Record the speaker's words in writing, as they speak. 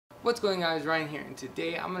What's going on, guys? Ryan here, and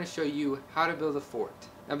today I'm going to show you how to build a fort.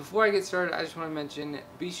 Now before I get started, I just want to mention,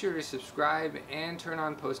 be sure to subscribe and turn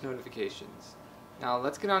on post notifications. Now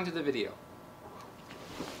let's get on to the video.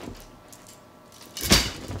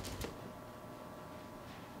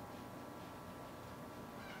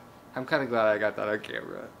 I'm kind of glad I got that on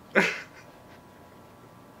camera.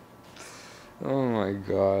 Oh my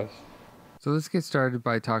gosh. So let's get started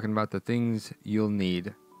by talking about the things you'll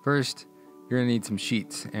need. First, you're gonna need some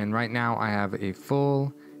sheets, and right now I have a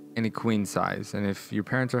full and a queen size, and if your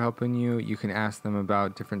parents are helping you, you can ask them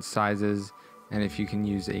about different sizes and if you can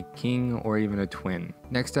use a king or even a twin.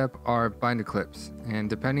 Next up are binder clips, and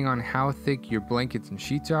depending on how thick your blankets and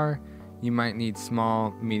sheets are, you might need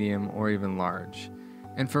small, medium, or even large.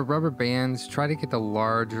 And for rubber bands, try to get the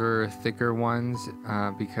larger, thicker ones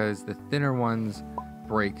because the thinner ones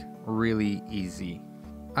break really easy.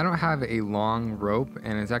 I don't have a long rope,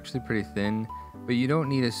 and it's actually pretty thin, but you don't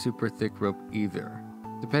need a super thick rope either.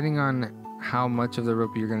 Depending on how much of the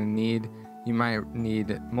rope you're going to need, you might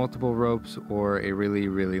need multiple ropes or a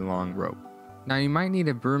really long rope. Now you might need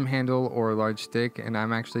a broom handle or a large stick, and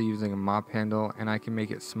I'm actually using a mop handle, and I can make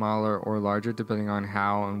it smaller or larger depending on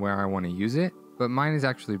how and where I want to use it, but mine is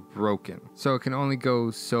actually broken, so it can only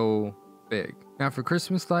go so big. Now for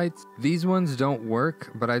Christmas lights, these ones don't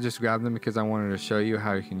work, but I just grabbed them because I wanted to show you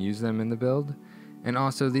how you can use them in the build. And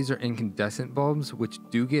also these are incandescent bulbs, which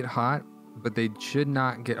do get hot, but they should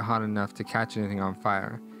not get hot enough to catch anything on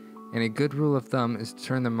fire. And a good rule of thumb is to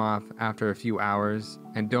turn them off after a few hours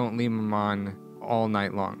and don't leave them on all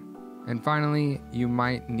night long. And finally, you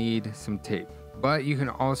might need some tape, but you can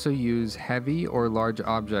also use heavy or large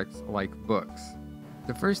objects like books.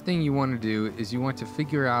 The first thing you want to do is you want to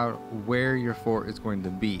figure out where your fort is going to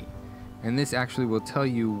be, and this actually will tell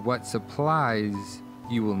you what supplies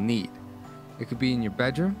you will need. It could be in your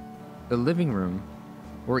bedroom, the living room,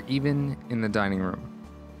 or even in the dining room.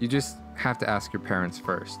 You just have to ask your parents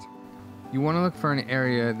first. You want to look for an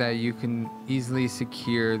area that you can easily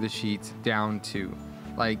secure the sheets down to,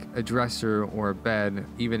 like a dresser or a bed,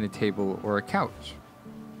 even a table or a couch.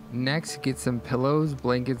 Next, get some pillows,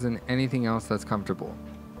 blankets, and anything else that's comfortable.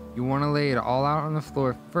 You want to lay it all out on the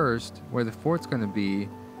floor first, where the fort's going to be,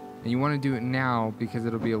 and you want to do it now because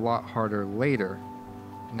it'll be a lot harder later.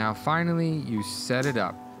 Now finally, you set it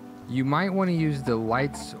up. You might want to use the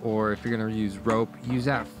lights, or if you're going to use rope, use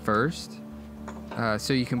that first,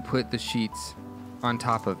 so you can put the sheets on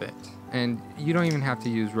top of it. And you don't even have to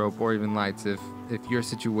use rope or even lights if your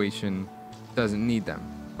situation doesn't need them.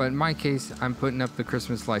 But in my case, I'm putting up the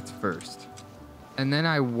Christmas lights first. And then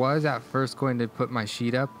I was at first going to put my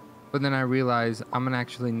sheet up, but then I realized I'm gonna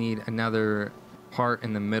actually need another part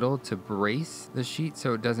in the middle to brace the sheet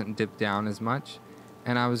so it doesn't dip down as much.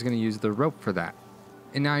 And I was gonna use the rope for that.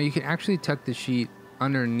 And now you can actually tuck the sheet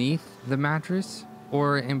underneath the mattress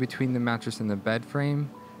or in between the mattress and the bed frame.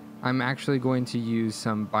 I'm actually going to use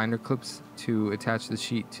some binder clips to attach the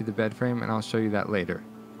sheet to the bed frame, and I'll show you that later.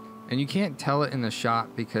 And you can't tell it in the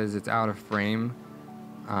shot because it's out of frame,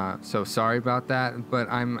 so sorry about that, but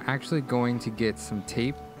I'm actually going to get some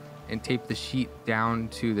tape and tape the sheet down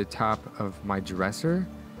to the top of my dresser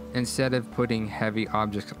instead of putting heavy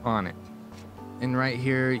objects on it. And right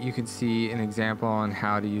here you can see an example on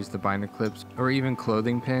how to use the binder clips or even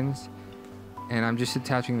clothing pins. And I'm just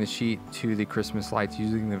attaching the sheet to the Christmas lights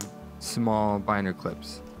using the small binder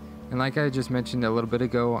clips. And like I just mentioned a little bit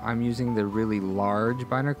ago, I'm using the really large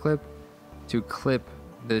binder clip to clip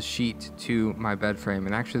the sheet to my bed frame,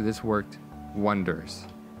 and actually this worked wonders.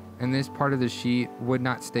 And this part of the sheet would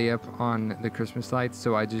not stay up on the Christmas lights,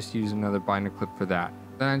 so I just used another binder clip for that.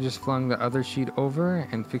 Then I just flung the other sheet over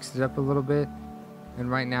and fixed it up a little bit. And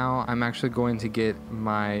right now I'm actually going to get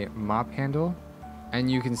my mop handle, and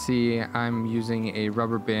you can see I'm using a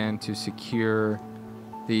rubber band to secure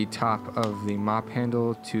the top of the mop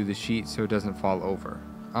handle to the sheet so it doesn't fall over.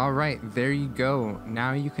 Alright, there you go.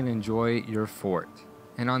 Now you can enjoy your fort.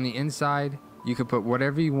 And on the inside, you can put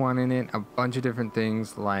whatever you want in it, a bunch of different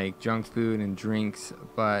things like junk food and drinks,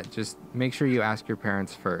 but just make sure you ask your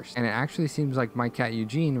parents first. And it actually seems like my cat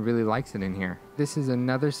Eugene really likes it in here. This is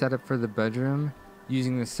another setup for the bedroom,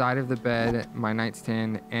 using the side of the bed, my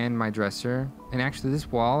nightstand, and my dresser. And actually this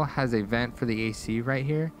wall has a vent for the AC right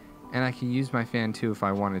here, and I can use my fan too if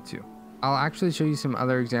I wanted to. I'll actually show you some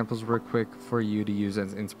other examples real quick for you to use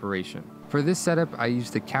as inspiration. For this setup, I use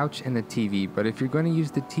the couch and the TV, but if you're going to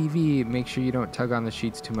use the TV, make sure you don't tug on the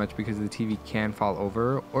sheets too much because the TV can fall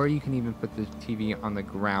over, or you can even put the TV on the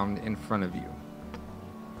ground in front of you.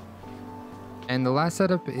 And the last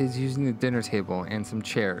setup is using the dinner table and some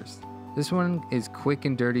chairs. This one is quick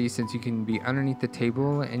and dirty since you can be underneath the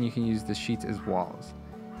table and you can use the sheets as walls.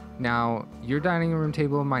 Now, your dining room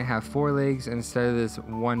table might have 4 legs instead of this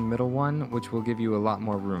one middle one, which will give you a lot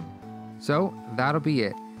more room. So that'll be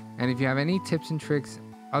it. And if you have any tips and tricks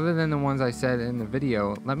other than the ones I said in the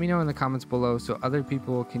video, let me know in the comments below so other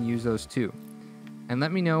people can use those too. And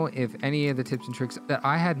let me know if any of the tips and tricks that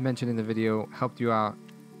I had mentioned in the video helped you out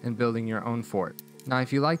in building your own fort. Now,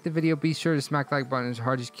 if you liked the video, be sure to smack the like button as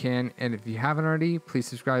hard as you can. And if you haven't already, please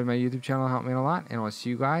subscribe to my YouTube channel. It'll help me a lot. And I'll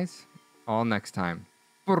see you guys all next time.